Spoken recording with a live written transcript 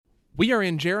We are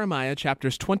in Jeremiah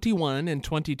chapters 21 and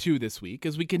 22 this week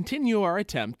as we continue our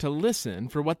attempt to listen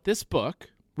for what this book,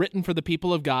 written for the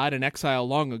people of God in exile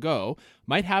long ago,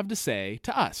 might have to say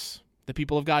to us, the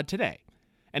people of God today.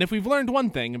 And if we've learned one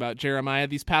thing about Jeremiah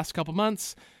these past couple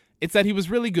months, it's that he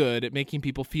was really good at making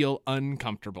people feel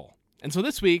uncomfortable. And so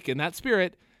this week, in that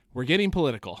spirit, we're getting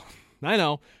political. I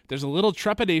know, there's a little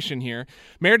trepidation here.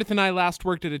 Meredith and I last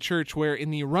worked at a church where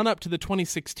in the run-up to the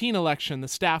 2016 election, the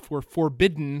staff were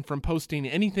forbidden from posting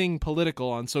anything political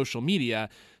on social media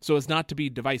so as not to be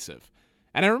divisive.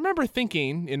 And I remember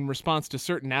thinking, in response to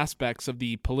certain aspects of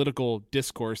the political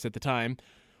discourse at the time,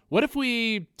 what if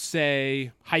we,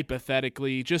 say,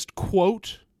 hypothetically, just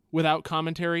quote, without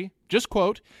commentary, just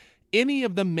quote, any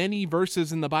of the many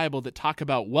verses in the Bible that talk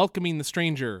about welcoming the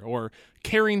stranger or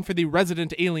caring for the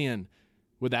resident alien?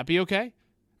 Would that be okay?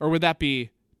 Or would that be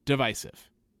divisive?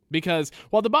 Because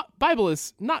while the Bible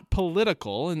is not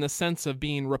political in the sense of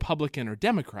being Republican or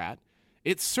Democrat,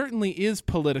 it certainly is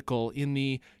political in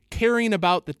the caring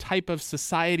about the type of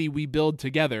society we build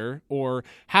together or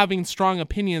having strong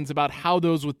opinions about how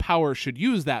those with power should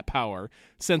use that power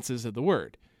senses of the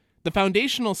word. The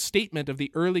foundational statement of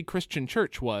the early Christian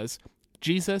church was,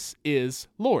 Jesus is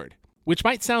Lord, which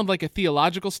might sound like a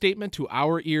theological statement to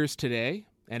our ears today,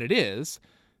 and it is,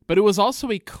 but it was also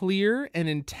a clear and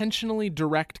intentionally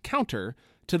direct counter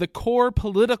to the core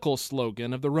political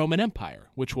slogan of the Roman Empire,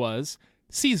 which was,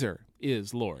 Caesar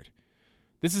is Lord.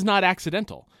 This is not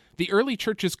accidental. The early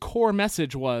church's core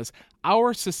message was,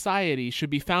 our society should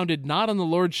be founded not on the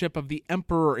lordship of the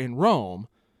emperor in Rome,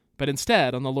 but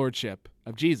instead on the lordship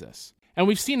of Jesus. And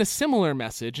we've seen a similar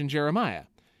message in Jeremiah.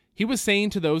 He was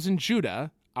saying to those in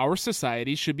Judah, our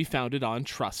society should be founded on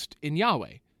trust in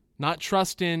Yahweh, not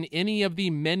trust in any of the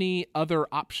many other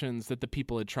options that the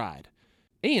people had tried.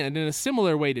 And in a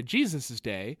similar way to Jesus'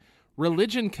 day,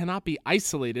 religion cannot be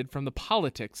isolated from the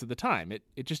politics of the time.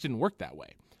 It just didn't work that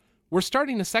way. We're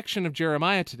starting a section of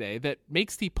Jeremiah today that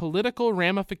makes the political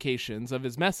ramifications of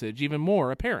his message even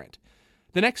more apparent.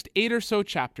 The next 8 or so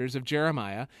chapters of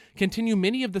Jeremiah continue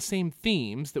many of the same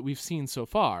themes that we've seen so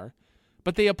far,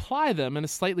 but they apply them in a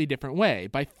slightly different way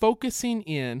by focusing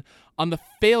in on the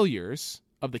failures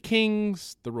of the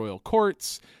kings, the royal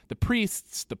courts, the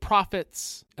priests, the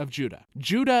prophets of Judah.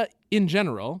 Judah, in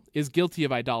general, is guilty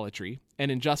of idolatry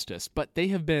and injustice, but they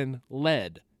have been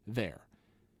led there.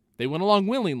 They went along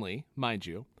willingly, mind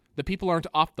you. The people aren't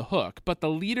off the hook, but the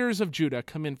leaders of Judah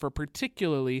come in for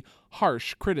particularly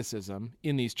harsh criticism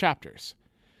in these chapters.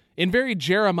 In very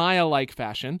Jeremiah-like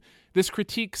fashion, this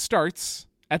critique starts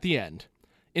at the end.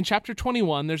 In chapter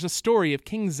 21, there's a story of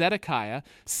King Zedekiah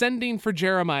sending for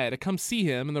Jeremiah to come see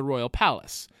him in the royal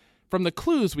palace. From the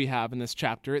clues we have in this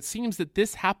chapter, it seems that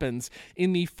this happens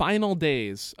in the final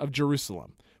days of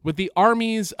Jerusalem, with the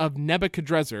armies of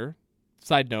Nebuchadnezzar.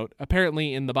 Side note,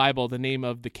 apparently in the Bible, the name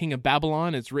of the king of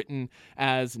Babylon is written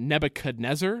as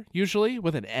Nebuchadnezzar, usually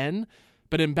with an N,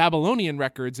 but in Babylonian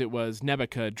records it was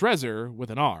Nebuchadrezzar with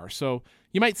an R, so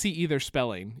you might see either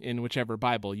spelling in whichever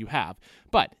Bible you have.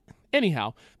 But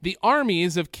anyhow, the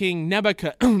armies of King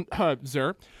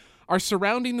Nebuchadnezzar are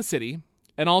surrounding the city,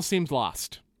 and all seems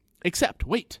lost. Except,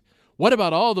 wait, what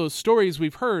about all those stories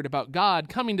we've heard about God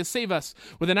coming to save us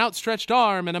with an outstretched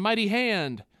arm and a mighty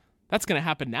hand? That's going to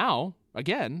happen now.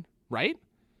 Again, right?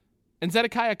 And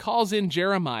Zedekiah calls in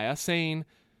Jeremiah saying,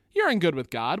 you're in good with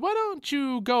God. Why don't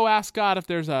you go ask God if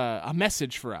there's a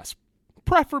message for us?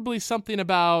 Preferably something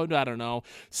about, I don't know,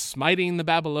 smiting the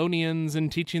Babylonians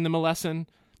and teaching them a lesson.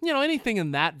 Anything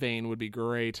in that vein would be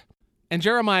great. And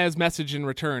Jeremiah's message in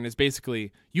return is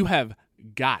basically, you have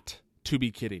got to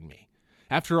be kidding me.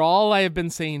 After all I have been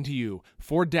saying to you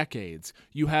for decades,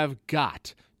 you have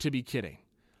got to be kidding.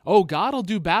 Oh, God will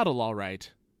do battle, all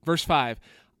right. Verse 5,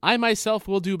 I myself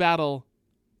will do battle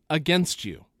against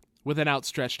you with an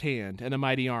outstretched hand and a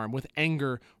mighty arm, with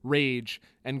anger, rage,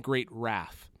 and great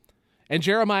wrath. And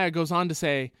Jeremiah goes on to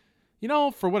say,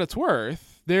 for what it's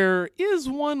worth, there is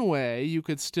one way you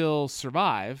could still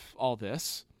survive all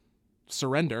this.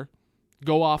 Surrender.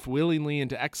 Go off willingly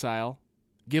into exile.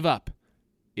 Give up.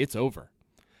 It's over.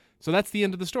 So that's the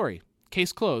end of the story.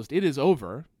 Case closed. It is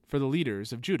over for the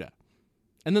leaders of Judah.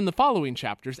 And then the following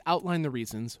chapters outline the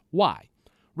reasons why.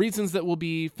 Reasons that will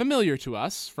be familiar to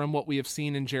us from what we have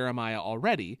seen in Jeremiah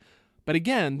already, but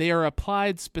again, they are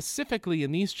applied specifically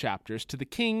in these chapters to the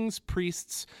kings,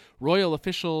 priests, royal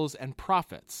officials, and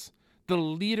prophets, the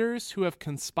leaders who have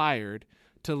conspired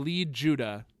to lead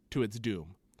Judah to its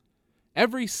doom.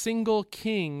 Every single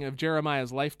king of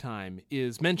Jeremiah's lifetime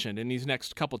is mentioned in these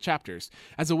next couple chapters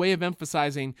as a way of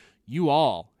emphasizing you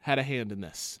all had a hand in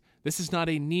this. This is not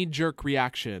a knee-jerk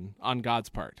reaction on God's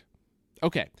part.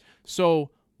 Okay,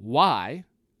 so why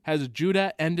has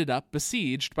Judah ended up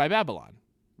besieged by Babylon,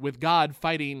 with God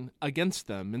fighting against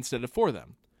them instead of for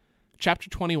them? Chapter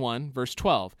 21, verse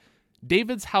 12.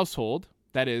 David's household,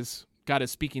 that is, God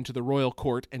is speaking to the royal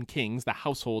court and kings, the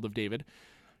household of David.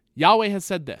 Yahweh has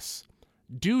said this,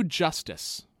 do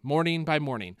justice morning by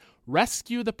morning.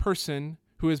 Rescue the person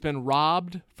who has been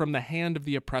robbed from the hand of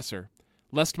the oppressor,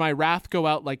 lest my wrath go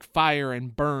out like fire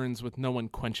and burns with no one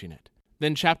quenching it.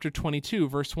 Then chapter 22,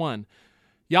 verse 1.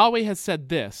 Yahweh has said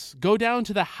this, go down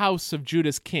to the house of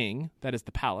Judah's king, that is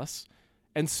the palace,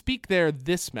 and speak there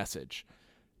this message.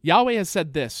 Yahweh has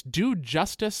said this, do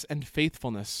justice and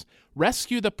faithfulness.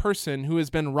 Rescue the person who has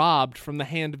been robbed from the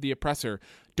hand of the oppressor.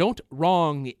 Don't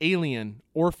wrong the alien,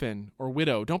 orphan, or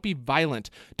widow. Don't be violent.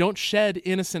 Don't shed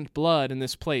innocent blood in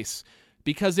this place.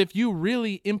 Because if you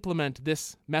really implement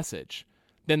this message,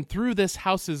 then through this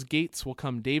house's gates will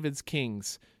come David's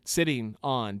kings, sitting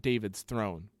on David's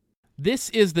throne.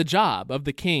 This is the job of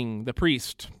the king, the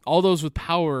priest, all those with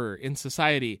power in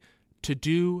society, to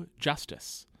do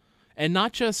justice. And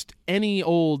not just any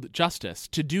old justice,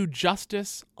 to do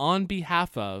justice on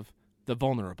behalf of the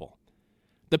vulnerable.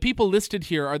 The people listed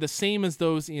here are the same as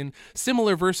those in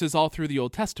similar verses all through the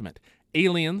Old Testament: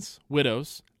 aliens,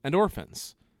 widows, and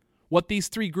orphans. What these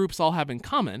three groups all have in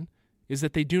common is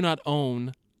that they do not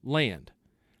own land.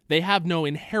 They have no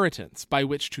inheritance by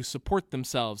which to support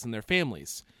themselves and their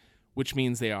families, which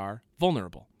means they are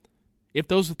vulnerable. If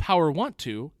those with power want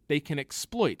to, they can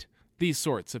exploit these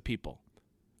sorts of people.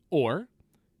 Or,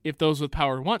 if those with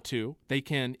power want to, they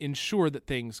can ensure that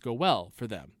things go well for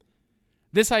them.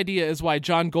 This idea is why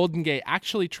John Goldingay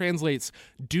actually translates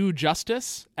do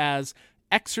justice as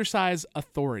exercise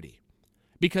authority.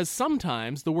 Because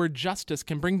sometimes the word justice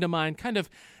can bring to mind kind of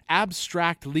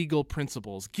abstract legal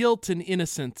principles, guilt and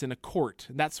innocence in a court,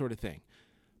 that sort of thing.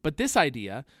 But this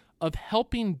idea of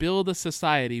helping build a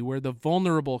society where the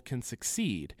vulnerable can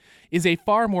succeed is a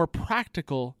far more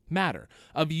practical matter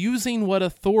of using what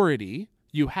authority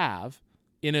you have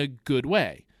in a good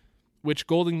way, which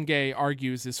Goldingay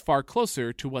argues is far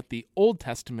closer to what the Old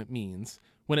Testament means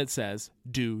when it says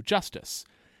do justice,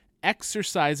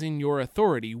 exercising your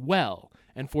authority well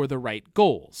and for the right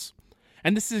goals.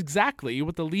 And this is exactly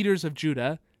what the leaders of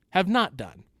Judah have not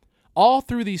done. All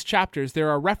through these chapters, there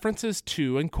are references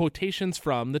to and quotations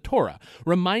from the Torah,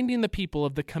 reminding the people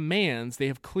of the commands they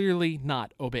have clearly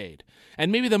not obeyed.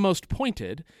 And maybe the most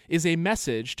pointed is a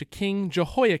message to King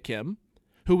Jehoiakim,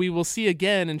 who we will see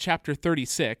again in chapter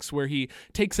 36, where he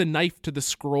takes a knife to the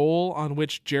scroll on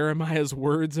which Jeremiah's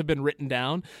words have been written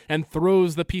down and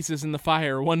throws the pieces in the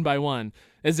fire one by one,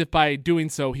 as if by doing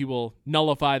so he will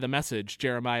nullify the message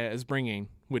Jeremiah is bringing,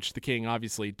 which the king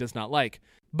obviously does not like.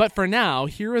 But for now,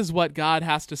 here is what God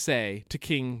has to say to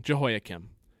King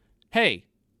Jehoiakim. Hey,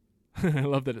 I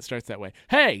love that it starts that way.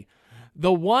 Hey,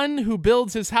 the one who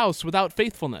builds his house without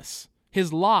faithfulness,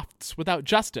 his lofts without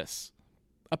justice.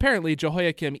 Apparently,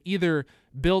 Jehoiakim either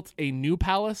built a new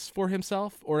palace for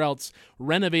himself or else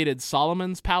renovated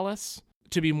Solomon's palace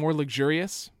to be more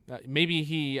luxurious. Maybe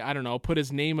he, put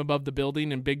his name above the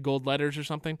building in big gold letters or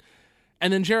something.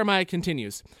 And then Jeremiah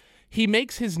continues. He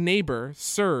makes his neighbor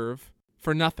serve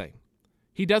for nothing.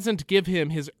 He doesn't give him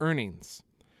his earnings.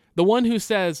 The one who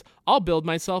says, I'll build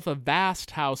myself a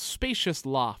vast house, spacious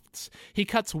lofts. He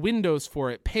cuts windows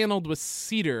for it, paneled with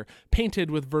cedar,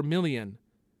 painted with vermilion.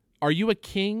 Are you a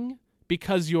king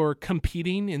because you're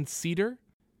competing in cedar?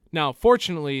 Now,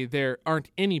 fortunately, there aren't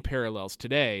any parallels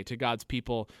today to God's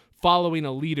people following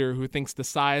a leader who thinks the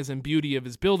size and beauty of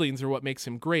his buildings are what makes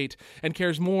him great and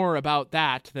cares more about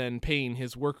that than paying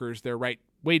his workers their right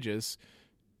wages.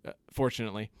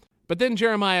 Fortunately. But then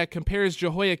Jeremiah compares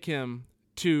Jehoiakim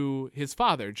to his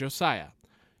father, Josiah.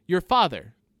 Your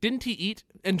father, didn't he eat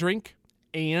and drink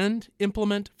and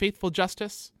implement faithful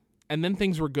justice? And then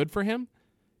things were good for him?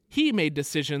 He made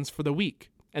decisions for the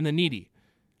weak and the needy.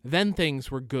 Then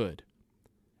things were good.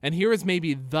 And here is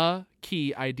maybe the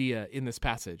key idea in this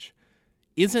passage.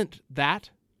 Isn't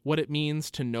that what it means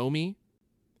to know me?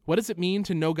 What does it mean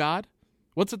to know God?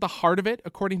 What's at the heart of it,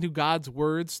 according to God's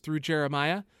words through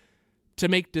Jeremiah? To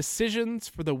make decisions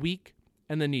for the weak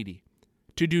and the needy.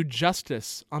 To do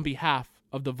justice on behalf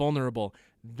of the vulnerable.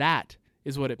 That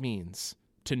is what it means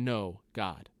to know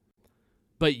God.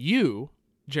 But you,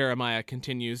 Jeremiah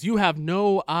continues, you have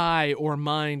no eye or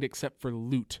mind except for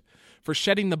loot, for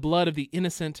shedding the blood of the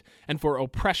innocent, and for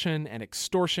oppression and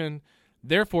extortion.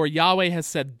 Therefore Yahweh has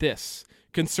said this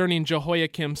concerning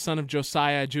Jehoiakim, son of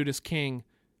Josiah, Judah's king.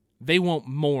 They won't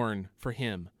mourn for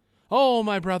him. Oh,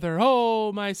 my brother,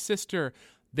 oh, my sister.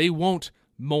 They won't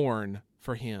mourn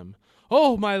for him.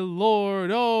 Oh, my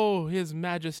Lord, oh, his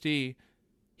majesty.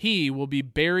 He will be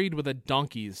buried with a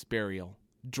donkey's burial,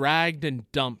 dragged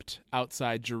and dumped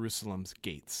outside Jerusalem's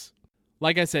gates.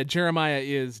 Like I said, Jeremiah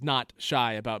is not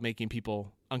shy about making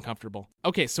people uncomfortable.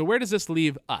 Okay, so where does this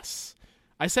leave us?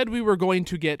 I said we were going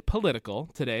to get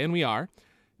political today, and we are,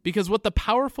 because what the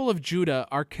powerful of Judah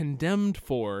are condemned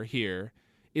for here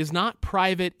is not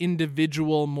private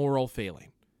individual moral failing.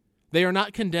 They are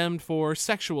not condemned for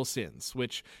sexual sins,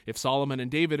 which, if Solomon and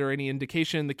David are any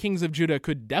indication, the kings of Judah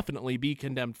could definitely be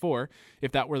condemned for,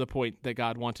 if that were the point that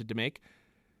God wanted to make.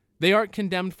 They aren't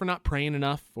condemned for not praying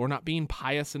enough or not being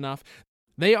pious enough.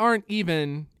 They aren't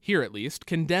even, here at least,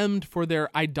 condemned for their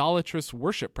idolatrous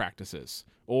worship practices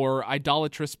or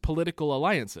idolatrous political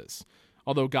alliances,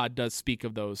 although God does speak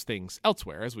of those things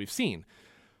elsewhere, as we've seen.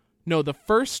 No, the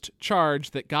first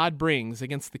charge that God brings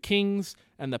against the kings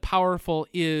and the powerful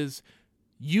is,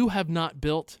 you have not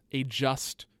built a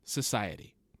just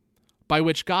society. By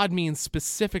which God means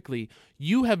specifically,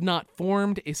 you have not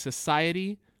formed a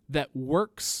society that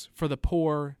works for the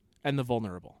poor and the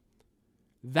vulnerable.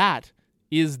 That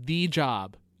is the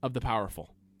job of the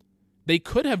powerful. They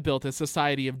could have built a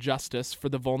society of justice for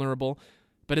the vulnerable,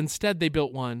 but instead they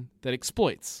built one that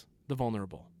exploits the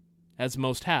vulnerable, as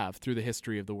most have through the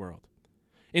history of the world.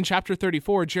 In chapter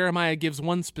 34, Jeremiah gives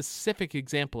one specific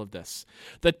example of this.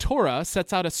 The Torah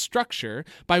sets out a structure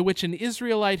by which an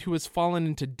Israelite who has fallen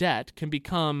into debt can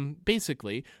become,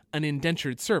 basically, an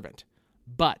indentured servant.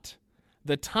 But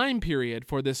the time period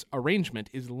for this arrangement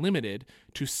is limited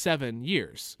to 7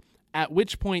 years, at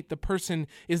which point the person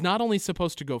is not only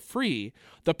supposed to go free,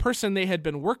 the person they had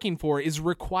been working for is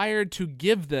required to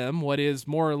give them what is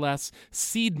more or less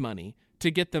seed money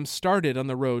to get them started on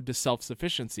the road to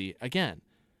self-sufficiency again.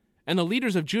 And the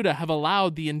leaders of Judah have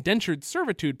allowed the indentured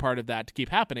servitude part of that to keep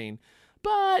happening,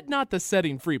 but not the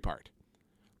setting free part.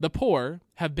 The poor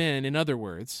have been, in other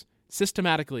words,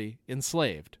 systematically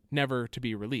enslaved, never to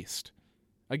be released.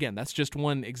 Again, that's just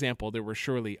one example. There were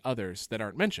surely others that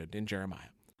aren't mentioned in Jeremiah.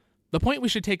 The point we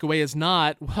should take away is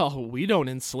not, well, we don't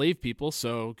enslave people,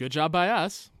 so good job by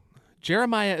us.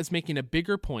 Jeremiah is making a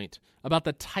bigger point about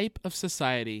the type of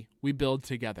society we build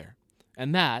together.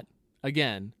 And that,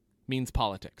 again, means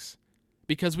politics.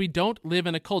 Because we don't live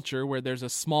in a culture where there's a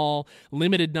small,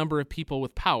 limited number of people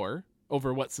with power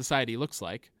over what society looks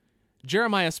like.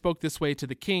 Jeremiah spoke this way to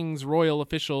the kings, royal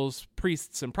officials,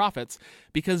 priests, and prophets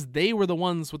because they were the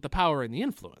ones with the power and the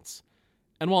influence.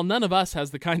 And while none of us has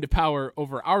the kind of power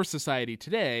over our society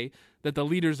today that the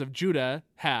leaders of Judah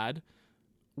had,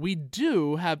 we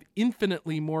do have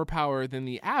infinitely more power than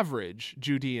the average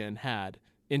Judean had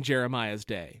in Jeremiah's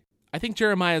day. I think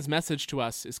Jeremiah's message to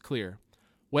us is clear.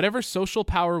 Whatever social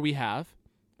power we have,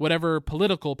 whatever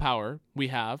political power we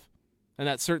have, and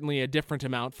that's certainly a different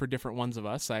amount for different ones of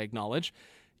us, I acknowledge,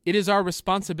 it is our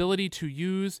responsibility to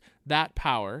use that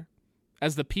power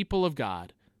as the people of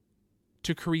God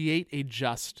to create a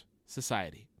just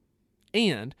society.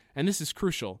 And this is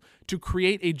crucial, to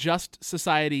create a just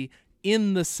society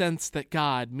in the sense that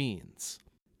God means.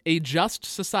 A just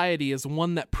society is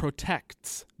one that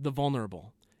protects the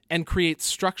vulnerable and creates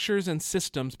structures and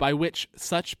systems by which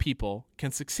such people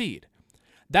can succeed.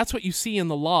 That's what you see in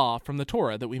the law from the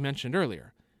Torah that we mentioned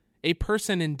earlier. A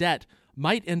person in debt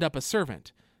might end up a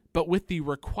servant, but with the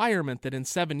requirement that in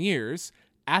 7 years,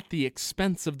 at the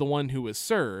expense of the one who was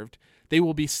served, they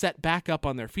will be set back up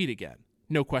on their feet again,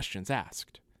 no questions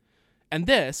asked. And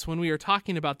this, when we are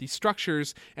talking about the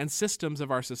structures and systems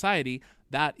of our society,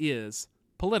 that is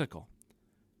political.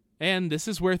 And this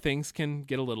is where things can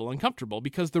get a little uncomfortable,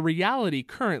 because the reality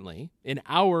currently in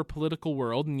our political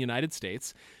world in the United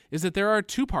States is that there are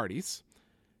two parties,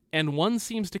 and one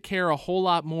seems to care a whole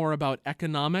lot more about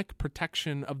economic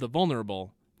protection of the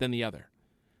vulnerable than the other.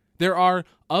 There are,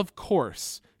 of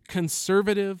course,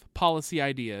 conservative policy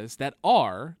ideas that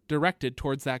are directed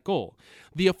towards that goal.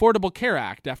 The Affordable Care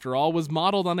Act, after all, was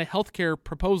modeled on a healthcare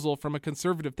proposal from a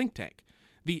conservative think tank.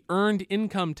 The Earned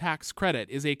Income Tax Credit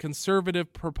is a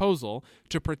conservative proposal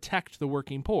to protect the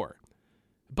working poor.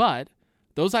 But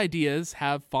those ideas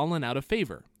have fallen out of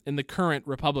favor in the current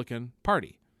Republican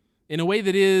Party in a way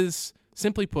that is,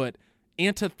 simply put,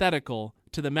 antithetical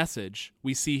to the message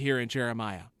we see here in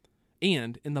Jeremiah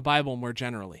and in the Bible more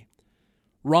generally.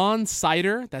 Ron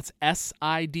Sider, that's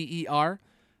S-I-D-E-R,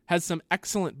 has some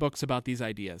excellent books about these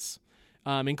ideas,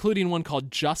 including one called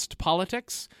Just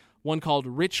Politics, one called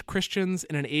Rich Christians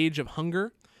in an Age of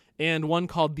Hunger, and one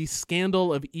called The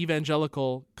Scandal of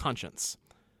Evangelical Conscience.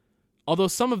 Although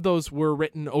some of those were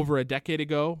written over a decade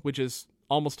ago, which is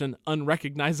almost an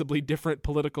unrecognizably different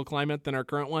political climate than our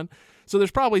current one, so there's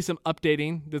probably some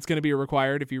updating that's going to be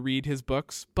required if you read his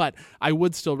books, but I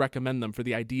would still recommend them for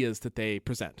the ideas that they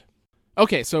present.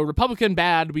 Okay, so Republican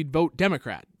bad, we'd vote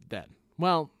Democrat then.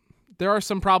 Well, there are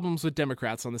some problems with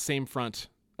Democrats on the same front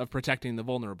of protecting the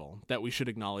vulnerable that we should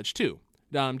acknowledge too.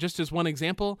 Just as one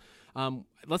example,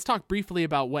 let's talk briefly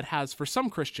about what has, for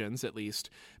some Christians at least,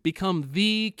 become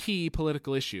the key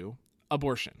political issue,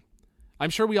 abortion. I'm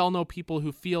sure we all know people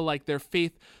who feel like their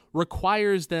faith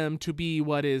requires them to be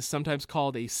what is sometimes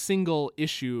called a single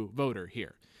issue voter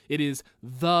here. It is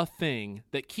the thing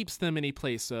that keeps them in a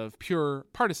place of pure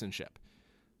partisanship.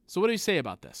 So what do you say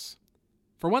about this?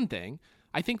 For one thing,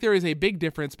 I think there is a big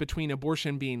difference between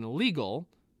abortion being legal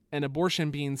and abortion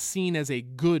being seen as a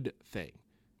good thing,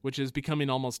 which is becoming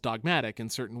almost dogmatic in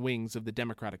certain wings of the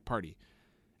Democratic Party.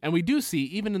 And we do see,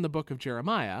 even in the book of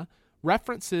Jeremiah,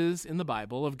 references in the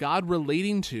Bible of God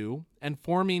relating to and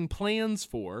forming plans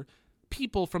for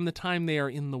people from the time they are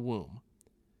in the womb.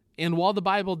 And while the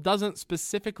Bible doesn't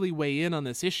specifically weigh in on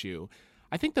this issue,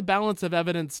 I think the balance of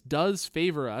evidence does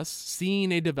favor us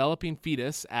seeing a developing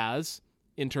fetus as,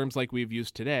 in terms like we've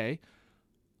used today,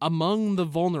 among the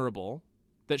vulnerable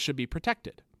that should be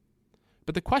protected.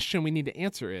 But the question we need to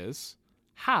answer is,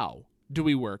 how do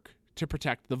we work to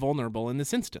protect the vulnerable in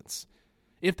this instance?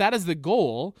 If that is the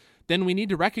goal, then we need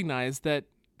to recognize that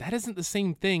that isn't the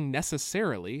same thing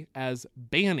necessarily as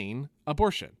banning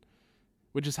abortion,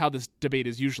 which is how this debate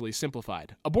is usually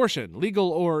simplified. Abortion, legal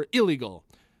or illegal?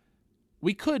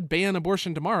 We could ban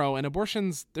abortion tomorrow, and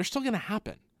abortions, they're still going to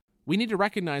happen. We need to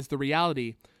recognize the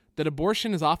reality that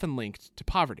abortion is often linked to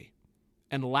poverty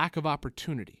and lack of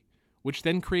opportunity, which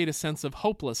then create a sense of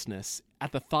hopelessness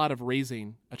at the thought of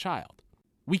raising a child.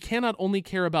 We cannot only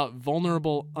care about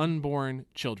vulnerable unborn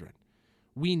children.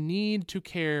 We need to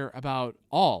care about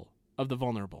all of the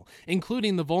vulnerable,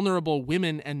 including the vulnerable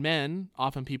women and men,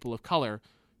 often people of color,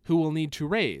 who will need to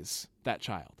raise that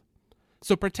child.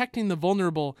 So protecting the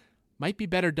vulnerable might be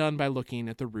better done by looking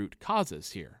at the root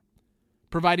causes here.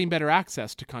 Providing better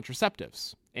access to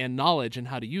contraceptives and knowledge in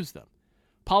how to use them.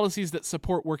 Policies that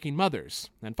support working mothers,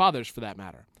 and fathers for that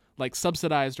matter, like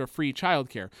subsidized or free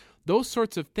childcare. Those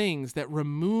sorts of things that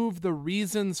remove the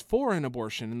reasons for an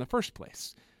abortion in the first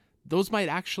place. Those might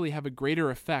actually have a greater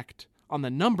effect on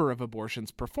the number of abortions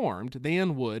performed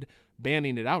than would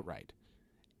banning it outright.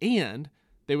 And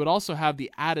they would also have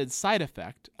the added side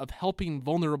effect of helping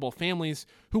vulnerable families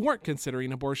who weren't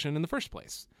considering abortion in the first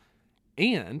place.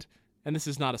 And this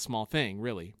is not a small thing,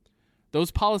 really,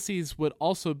 those policies would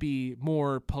also be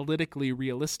more politically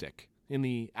realistic in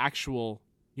the actual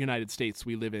United States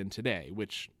we live in today,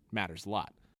 which matters a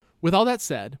lot. With all that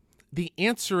said, the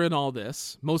answer in all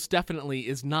this most definitely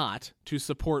is not to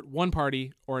support one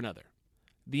party or another.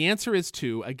 The answer is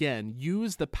to, again,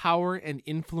 use the power and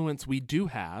influence we do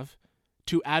have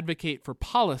to advocate for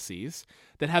policies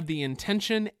that have the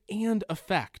intention and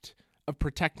effect of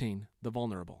protecting the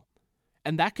vulnerable.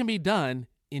 And that can be done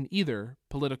in either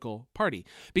political party,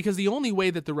 because the only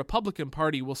way that the Republican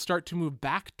Party will start to move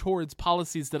back towards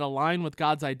policies that align with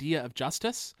God's idea of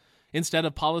justice, instead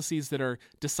of policies that are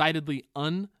decidedly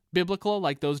unbiblical,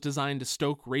 like those designed to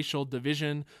stoke racial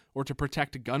division or to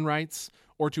protect gun rights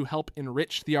or to help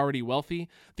enrich the already wealthy,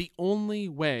 the only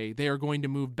way they are going to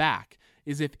move back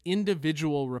is if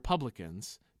individual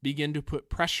Republicans begin to put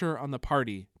pressure on the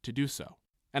party to do so.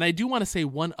 And I do want to say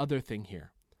one other thing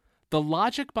here. The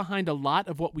logic behind a lot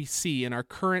of what we see in our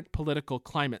current political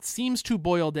climate seems to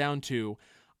boil down to,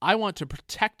 I want to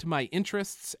protect my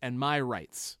interests and my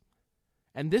rights.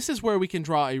 And this is where we can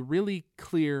draw a really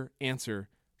clear answer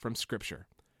from Scripture.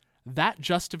 That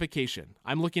justification,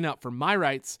 I'm looking out for my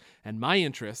rights and my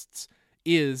interests,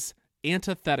 is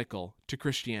antithetical to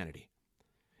Christianity.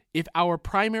 If our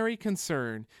primary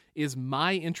concern is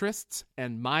my interests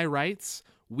and my rights,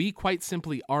 we quite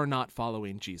simply are not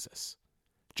following Jesus.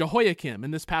 Jehoiakim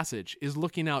in this passage is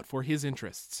looking out for his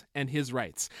interests and his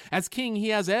rights. As king, he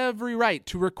has every right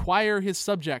to require his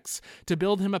subjects to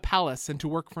build him a palace and to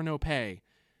work for no pay,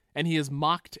 and he is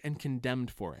mocked and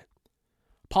condemned for it.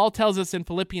 Paul tells us in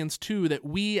Philippians 2 that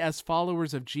we as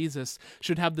followers of Jesus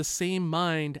should have the same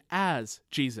mind as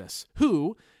Jesus,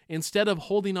 who, instead of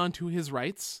holding on to his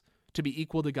rights to be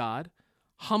equal to God,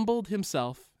 humbled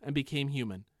himself and became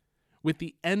human, with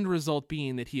the end result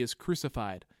being that he is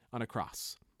crucified on a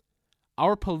cross.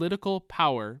 Our political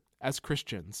power as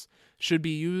Christians should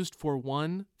be used for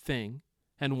one thing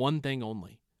and one thing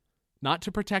only, not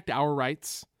to protect our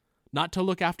rights, not to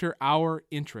look after our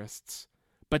interests,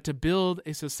 but to build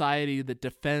a society that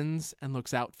defends and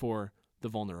looks out for the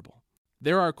vulnerable.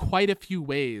 There are quite a few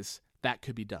ways that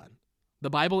could be done. The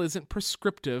Bible isn't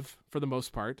prescriptive, for the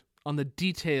most part, on the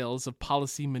details of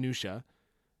policy minutiae,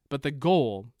 but the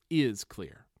goal is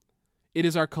clear. It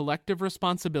is our collective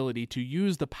responsibility to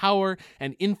use the power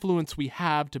and influence we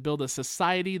have to build a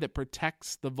society that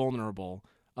protects the vulnerable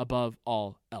above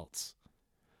all else.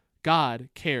 God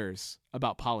cares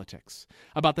about politics,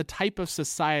 about the type of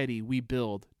society we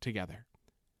build together.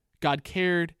 God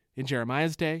cared in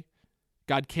Jeremiah's day.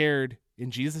 God cared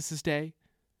in Jesus' day.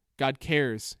 God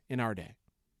cares in our day.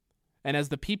 And as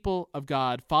the people of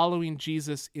God following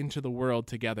Jesus into the world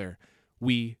together,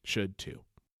 we should too.